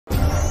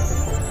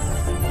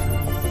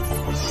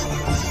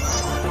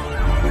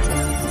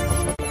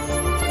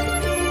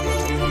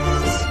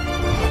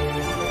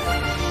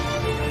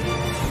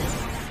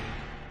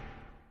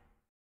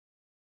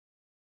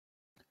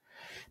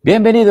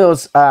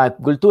Bienvenidos a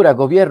Cultura,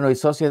 Gobierno y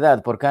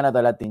Sociedad por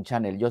Canada Latin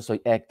Channel. Yo soy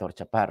Héctor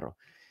Chaparro.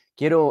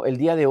 El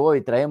día de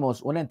hoy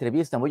traemos una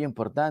entrevista muy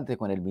importante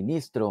con el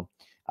ministro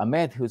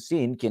Ahmed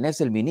Hussen, quien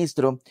es el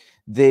ministro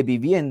de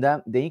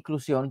Vivienda, de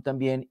Inclusión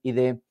también y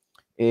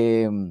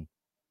en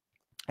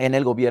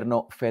el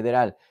gobierno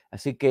federal.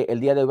 Así que el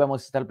día de hoy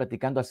vamos a estar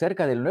platicando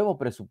acerca del nuevo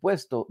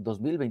presupuesto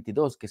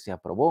 2022 que se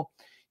aprobó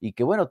y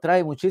que, bueno,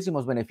 trae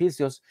muchísimos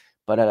beneficios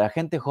para la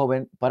gente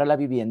joven, para la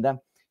vivienda.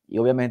 Y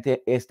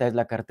obviamente esta es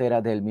la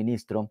cartera del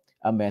ministro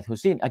Ahmed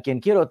Hussen, a quien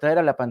quiero traer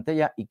a la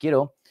pantalla y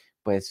quiero,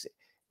 pues,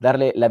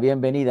 darle la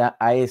bienvenida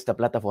a esta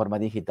plataforma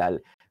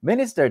digital.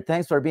 Minister,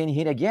 thanks for being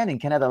here again in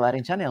Canada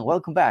Latin Channel.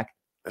 Welcome back.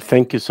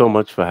 Thank you so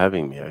much for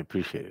having me. I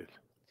appreciate it.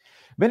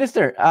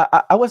 Minister,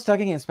 I was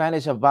talking in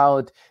Spanish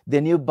about the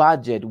new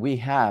budget we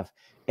have,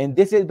 and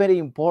this is very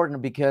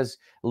important because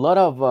a lot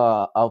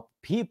of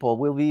people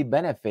will be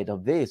benefit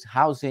of this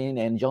housing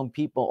and young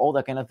people, all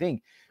that kind of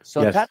thing.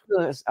 So Yes. talk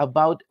to us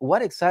about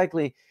what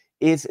exactly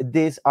is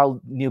this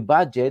new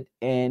budget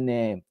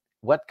and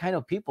what kind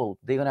of people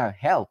they're gonna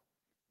help.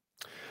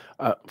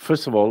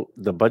 First of all,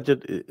 the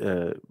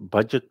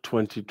budget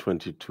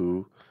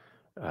 2022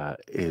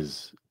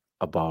 is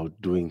about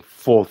doing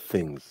four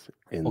things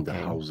in the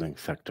Okay. housing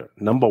sector.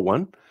 Number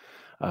one,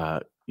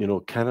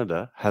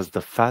 Canada has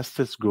the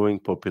fastest growing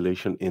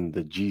population in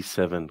the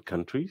G7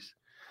 countries,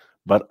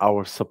 but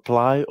our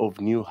supply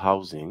of new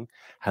housing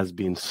has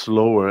been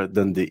slower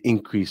than the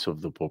increase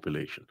of the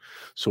population.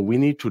 So we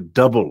need to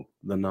double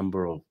the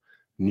number of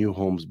new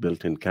homes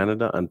built in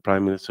Canada. And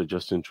Prime Minister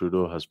Justin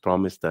Trudeau has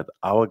promised that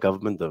our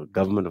government, the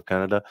government of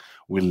Canada,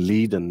 will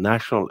lead a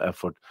national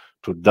effort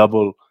to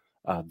double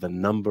the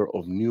number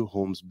of new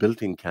homes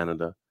built in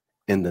Canada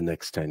in the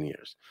next 10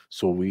 years.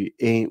 So we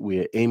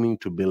are aiming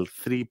to build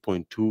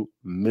 3.2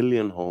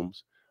 million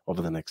homes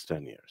over the next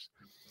 10 years.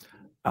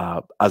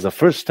 As a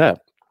first step,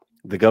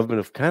 the government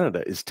of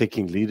Canada is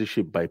taking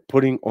leadership by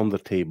putting on the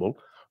table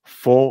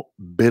 $4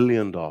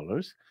 billion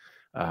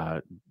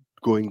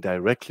going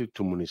directly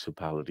to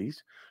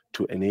municipalities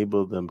to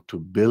enable them to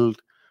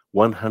build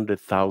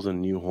 100,000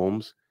 new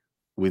homes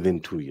within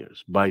 2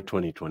 years by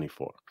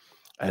 2024.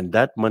 And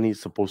that money is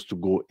supposed to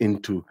go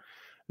into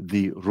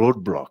the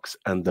roadblocks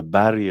and the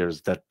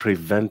barriers that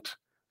prevent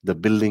the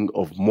building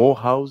of more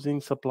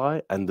housing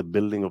supply and the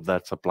building of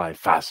that supply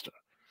faster.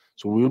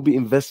 So we will be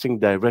investing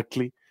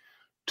directly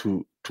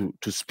to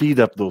speed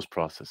up those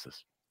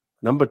processes.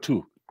 Number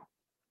two,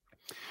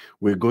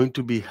 we're going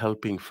to be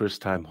helping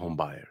first-time home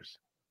buyers.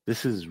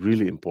 This is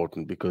really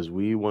important because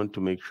we want to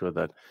make sure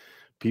that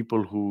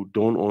people who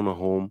don't own a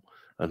home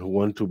and who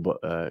want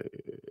to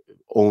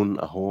own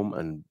a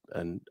home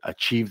and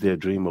achieve their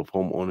dream of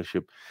home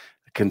ownership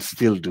can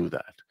still do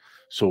that.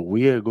 So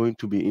we are going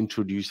to be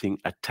introducing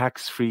a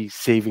tax-free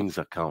savings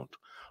account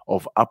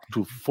of up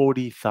to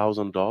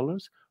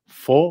 $40,000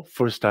 for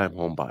first-time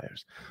home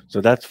buyers.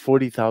 So that's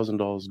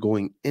 $40,000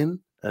 going in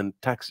and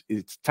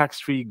it's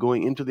tax-free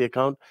going into the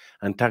account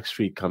and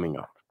tax-free coming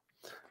out.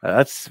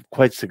 That's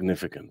quite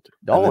significant.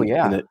 Oh, And then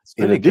yeah, it's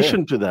in really good.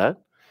 addition to that,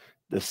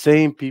 the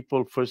same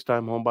people,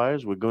 first-time home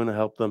buyers, we're going to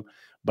help them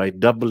by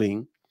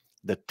doubling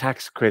the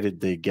tax credit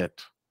they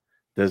get.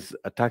 There's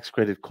a tax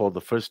credit called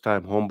the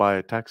first-time home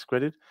buyer tax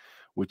credit,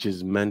 which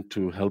is meant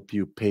to help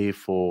you pay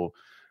for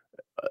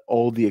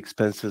all the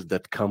expenses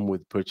that come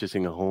with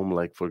purchasing a home,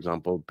 like, for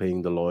example,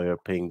 paying the lawyer,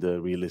 paying the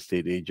real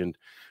estate agent,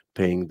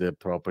 paying the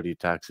property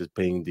taxes,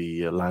 paying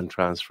the land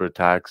transfer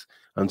tax,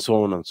 and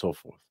so on and so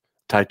forth.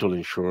 Title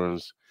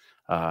insurance,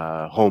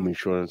 home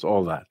insurance,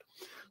 all that.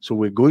 So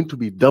we're going to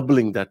be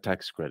doubling that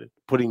tax credit,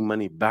 putting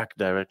money back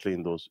directly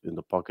in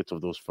the pockets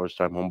of those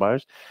first-time home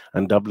buyers,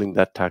 and doubling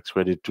that tax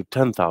credit to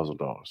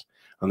 $10,000.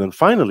 And then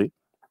finally,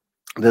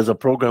 there's a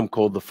program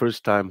called the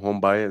First Time Home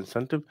Buyer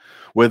Incentive,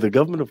 where the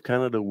government of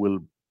Canada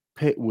will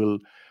pay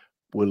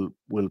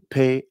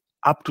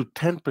up to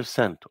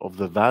 10% of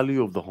the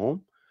value of the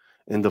home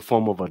in the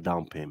form of a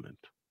down payment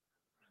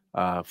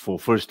for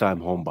first-time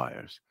home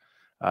buyers.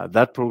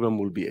 That program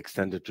will be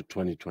extended to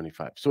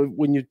 2025. So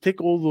when you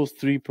take all those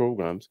three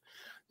programs,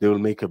 they will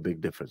make a big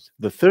difference.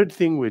 The third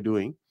thing we're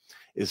doing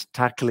is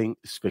tackling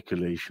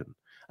speculation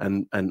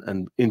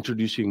and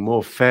introducing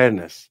more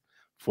fairness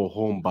for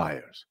home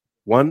buyers.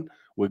 One,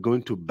 we're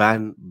going to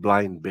ban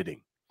blind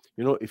bidding.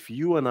 If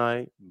you and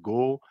I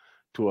go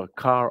to a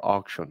car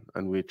auction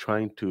and we're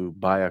trying to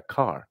buy a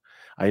car,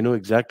 I know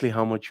exactly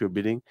how much you're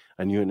bidding,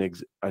 and you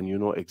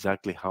know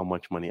exactly how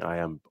much money I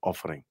am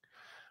offering.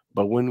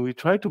 But when we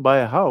try to buy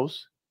a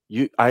house,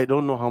 I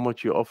don't know how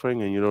much you're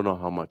offering, and you don't know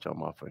how much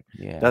I'm offering.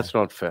 Yeah. That's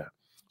not fair.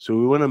 So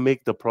we want to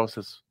make the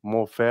process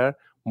more fair,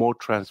 more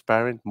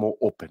transparent, more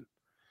open,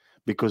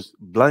 because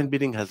blind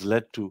bidding has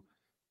led to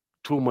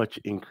too much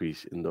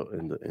increase in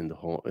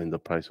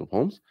the price of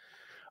homes.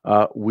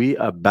 We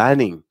are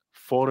banning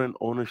foreign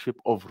ownership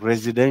of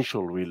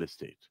residential real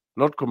estate,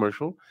 not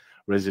commercial,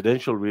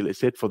 residential real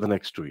estate for the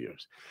next 2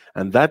 years.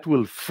 And that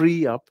will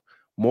free up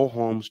more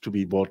homes to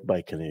be bought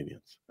by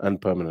Canadians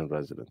and permanent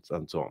residents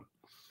and so on.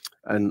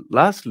 And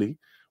lastly,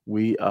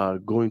 we are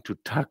going to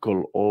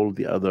tackle all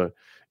the other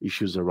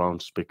issues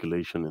around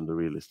speculation in the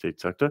real estate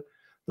sector.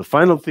 The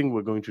final thing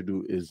we're going to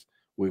do is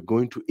we're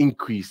going to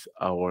increase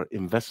our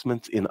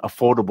investments in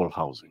affordable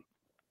housing,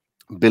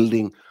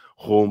 building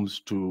homes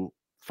to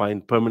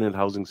find permanent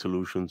housing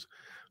solutions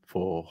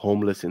for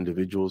homeless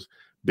individuals,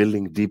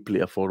 building deeply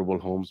affordable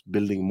homes,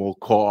 building more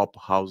co-op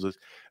houses,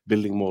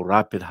 building more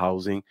rapid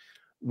housing.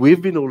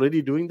 We've been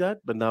already doing that,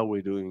 but now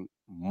we're doing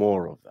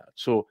more of that.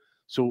 So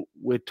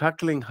we're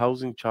tackling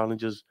housing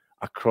challenges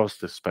across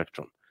the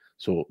spectrum.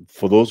 So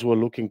for those who are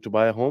looking to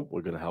buy a home,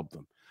 we're going to help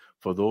them.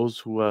 For those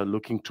who are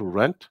looking to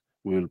rent,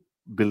 we'll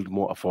build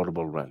more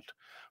affordable rent.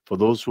 For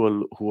those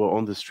who are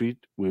on the street,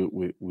 we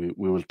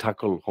will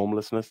tackle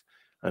homelessness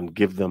and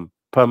give them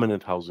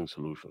permanent housing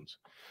solutions.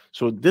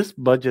 So this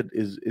budget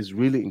is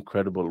really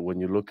incredible when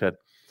you look at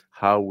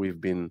how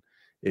we've been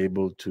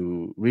able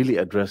to really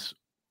address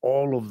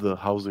all of the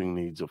housing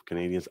needs of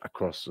Canadians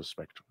across the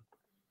spectrum.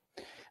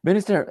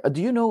 Minister,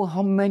 do you know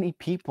how many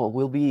people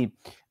will be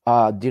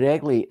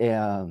directly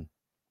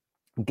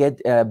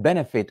get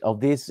benefit of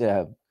this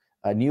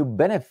a new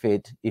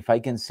benefit, if I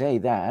can say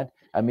that?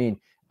 I mean,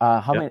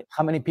 how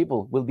many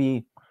people will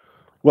be?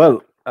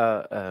 Well,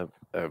 an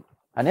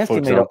for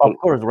estimate, example, of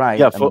course, right?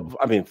 yeah,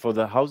 for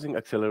the Housing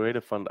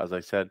Accelerator Fund, as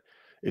I said,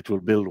 it will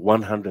build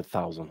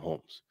 100,000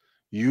 homes.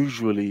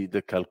 Usually,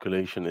 the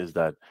calculation is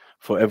that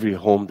for every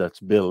home that's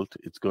built,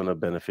 it's going to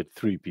benefit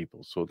 3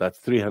 people. So that's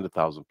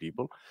 300,000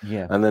 people.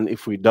 Yeah. And then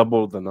if we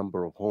double the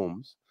number of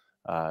homes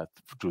to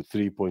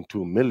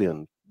 3.2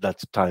 million,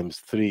 that's times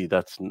 3.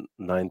 That's 10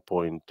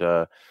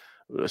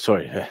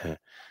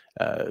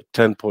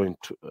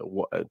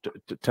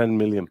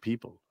 million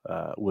people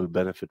will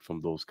benefit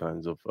from those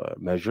kinds of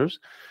measures.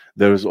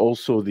 There is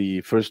also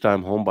the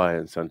first-time homebuyer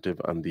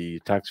incentive and the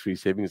tax-free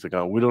savings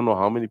account. We don't know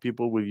how many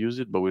people will use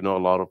it, but we know a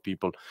lot of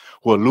people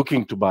who are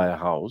looking to buy a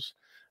house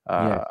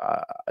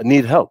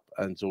need help,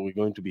 and so we're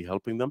going to be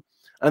helping them.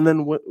 And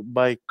then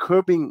by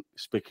curbing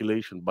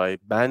speculation, by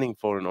banning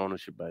foreign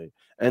ownership, by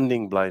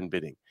ending blind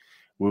bidding,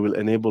 we will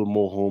enable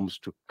more homes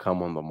to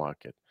come on the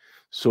market.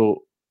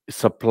 So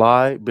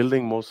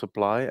building more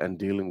supply and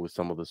dealing with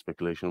some of the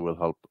speculation will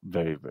help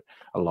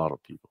a lot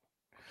of people.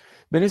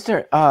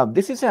 Minister,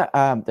 this is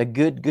a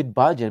good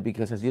budget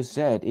because, as you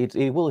said,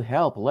 it will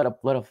help a lot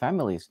of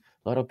families,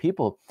 a lot of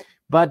people.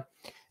 But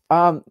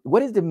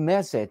what is the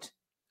message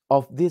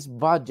of this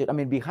budget? I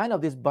mean, behind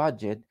of this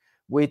budget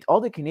with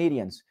all the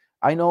Canadians?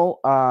 I know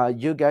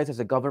you guys as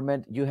a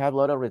government, you have a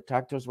lot of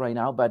retractors right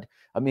now, but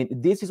I mean,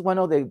 this is one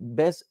of the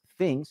best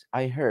things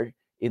I heard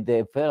in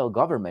the federal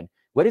government.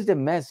 What is the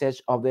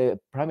message of the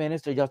Prime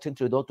Minister Justin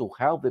Trudeau to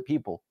help the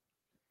people?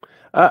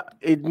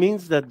 It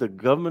means that the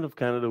government of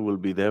Canada will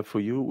be there for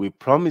you. We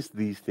promised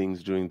these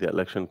things during the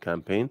election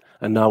campaign,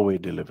 and now we're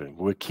delivering.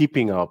 We're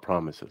keeping our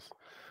promises.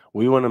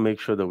 We want to make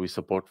sure that we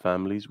support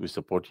families, we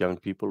support young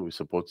people, we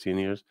support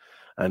seniors,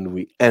 and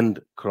we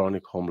end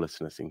chronic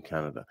homelessness in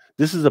Canada.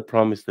 This is a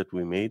promise that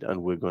we made,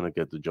 and we're going to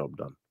get the job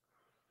done.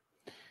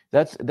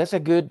 That's a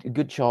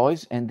good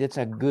choice, and that's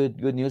a good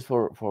news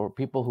for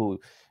people who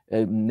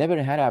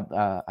never had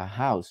a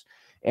house.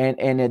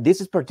 And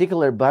this is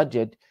particular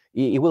budget.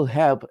 It will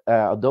help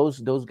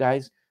those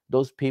guys,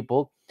 those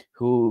people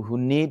who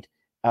need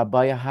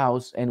buy a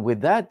house. And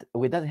with that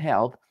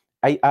help,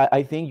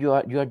 I think you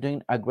are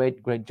doing a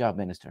great job,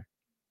 Minister.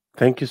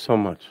 Thank you so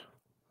much.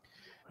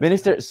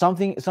 Minister,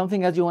 something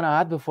else you want to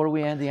add before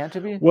we end the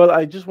interview? Well,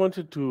 I just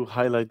wanted to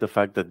highlight the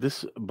fact that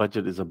this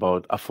budget is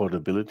about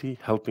affordability,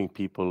 helping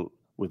people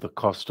with the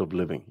cost of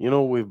living. You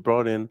know, we've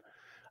brought in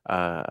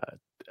a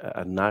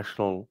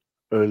national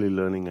early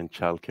learning and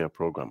childcare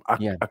program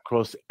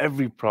across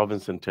every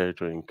province and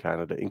territory in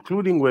Canada,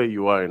 including where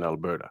you are in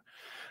Alberta.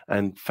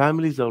 And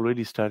families are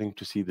already starting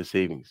to see the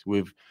savings.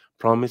 We've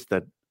promised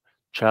that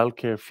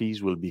childcare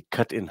fees will be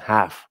cut in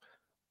half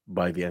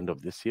by the end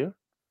of this year.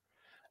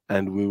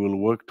 And we will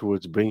work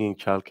towards bringing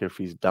childcare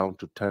fees down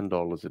to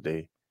 $10 a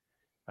day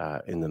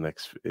in the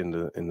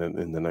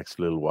next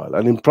little while.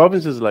 And in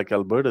provinces like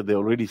Alberta, they're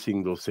already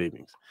seeing those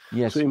savings.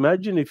 Yes. So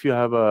imagine if you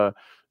have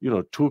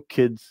 2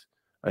 kids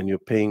and you're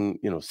paying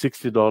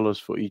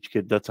 $60 for each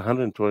kid. That's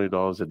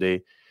 $120 a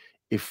day.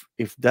 If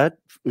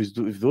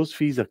those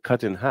fees are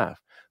cut in half,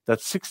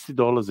 that's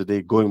 $60 a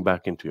day going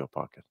back into your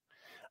pocket.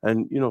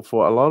 And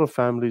for a lot of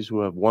families who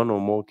have 1 or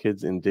more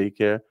kids in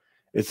daycare,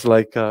 it's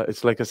like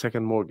a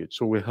second mortgage.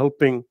 So we're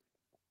helping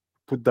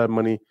put that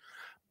money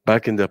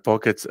back in their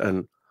pockets.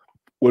 And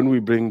when we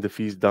bring the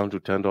fees down to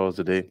 $10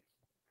 a day,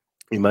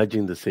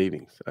 imagine the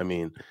savings. I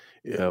mean,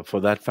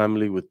 for that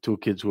family with 2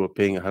 kids who are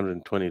paying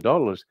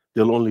 $120,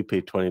 they'll only pay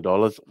 $20.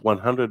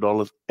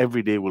 $100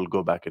 every day will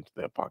go back into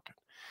their pocket.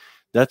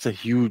 That's a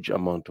huge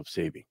amount of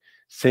saving.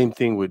 Same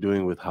thing we're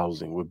doing with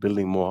housing. We're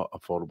building more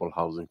affordable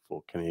housing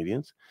for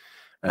Canadians.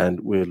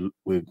 And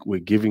we're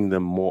giving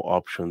them more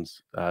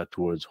options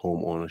towards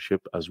home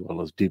ownership as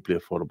well as deeply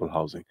affordable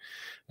housing.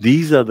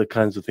 These are the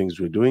kinds of things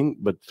we're doing.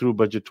 But through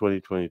Budget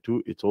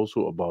 2022, it's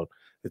also about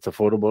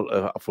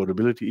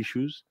affordability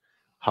issues,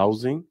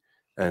 housing,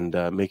 and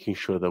making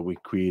sure that we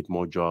create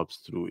more jobs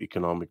through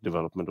economic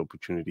development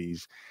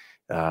opportunities,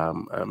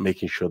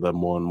 making sure that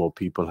more and more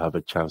people have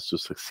a chance to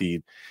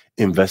succeed,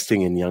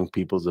 investing in young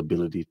people's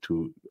ability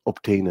to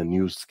obtain a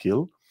new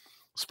skill,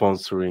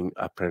 sponsoring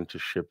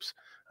apprenticeships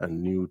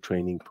and new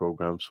training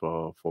programs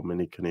for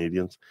many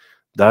Canadians.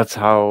 That's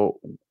how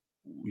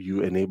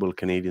you enable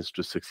Canadians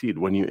to succeed.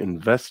 When you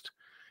invest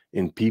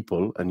in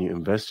people and you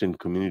invest in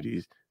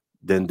communities,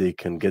 then they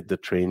can get the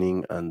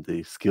training and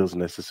the skills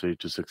necessary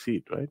to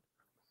succeed, right?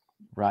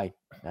 Right,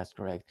 that's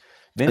correct.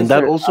 And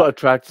that Minister, also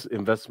attracts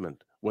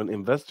investment. When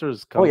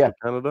investors oh come yeah, to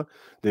Canada,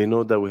 they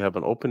know that we have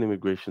an open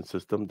immigration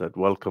system that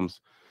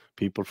welcomes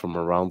people from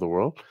around the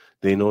world.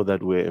 They know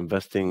that we're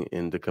investing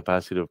in the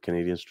capacity of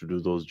Canadians to do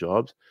those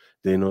jobs.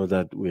 They know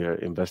that we are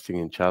investing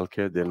in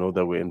childcare. They know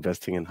that we're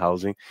investing in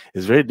housing.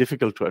 It's very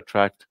difficult to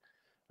attract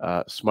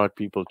smart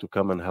people to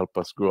come and help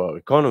us grow our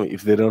economy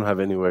if they don't have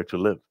anywhere to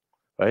live,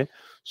 right?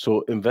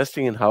 So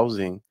investing in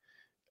housing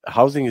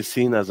is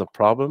seen as a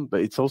problem, but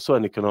it's also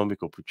an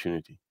economic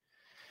opportunity.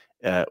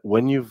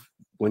 When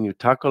you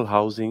tackle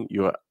housing,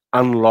 you're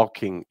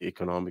unlocking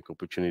economic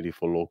opportunity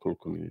for local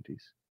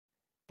communities.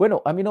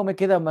 bueno, a mí no me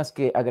queda más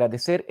que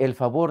agradecer el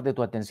favor de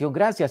tu atención.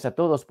 Gracias a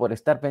todos por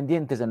estar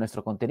pendientes de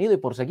nuestro contenido y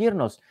por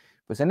seguirnos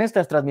pues en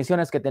estas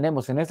transmisiones que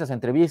tenemos, en estas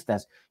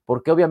entrevistas,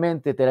 porque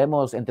obviamente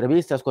tenemos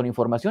entrevistas con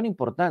información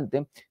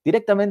importante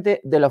directamente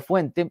de la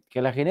fuente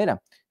que la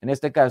genera. En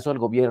este caso, el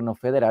gobierno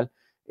federal,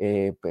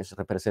 pues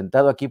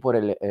representado aquí por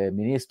el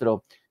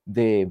ministro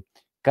de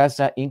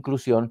Casa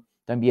Inclusión,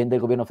 también del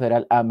gobierno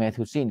federal, Ahmed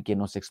Hussen, quien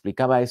nos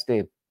explicaba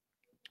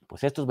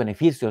pues estos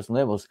beneficios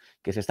nuevos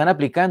que se están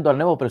aplicando al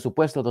nuevo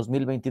presupuesto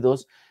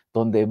 2022,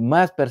 donde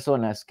más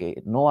personas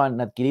que no han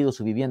adquirido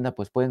su vivienda,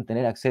 pues pueden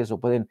tener acceso,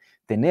 pueden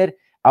tener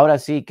ahora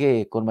sí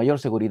que con mayor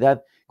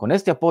seguridad, con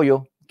este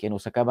apoyo que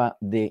nos acaba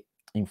de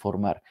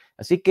informar.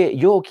 Así que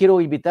yo quiero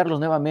invitarlos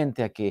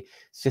nuevamente a que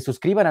se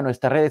suscriban a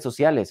nuestras redes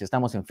sociales.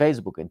 Estamos en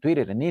Facebook, en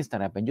Twitter, en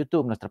Instagram, en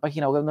YouTube, nuestra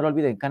página web, no lo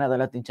olviden,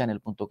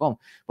 canadalatinchannel.com,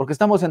 porque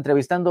estamos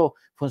entrevistando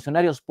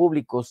funcionarios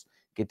públicos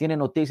que tienen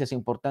noticias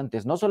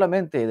importantes, no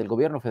solamente del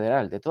gobierno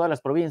federal, de todas las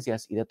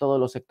provincias y de todos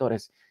los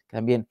sectores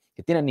también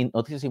que tienen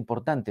noticias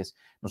importantes.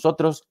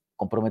 Nosotros,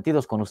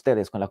 comprometidos con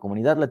ustedes, con la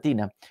comunidad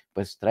latina,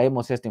 pues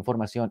traemos esta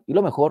información y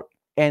lo mejor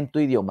en tu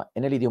idioma,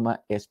 en el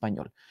idioma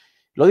español.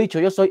 Lo dicho,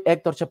 yo soy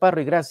Héctor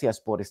Chaparro y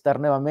gracias por estar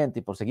nuevamente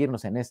y por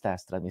seguirnos en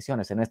estas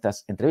transmisiones, en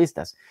estas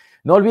entrevistas.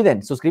 No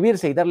olviden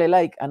suscribirse y darle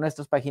like a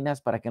nuestras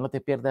páginas para que no te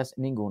pierdas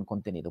ningún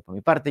contenido. Por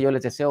mi parte, yo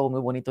les deseo un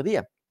muy bonito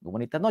día, muy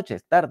bonitas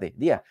noches, tarde,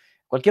 día,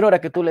 cualquier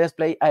hora que tú le des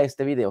play a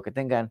este video. Que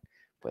tengan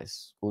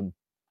pues un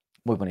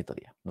muy bonito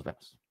día. Nos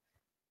vemos.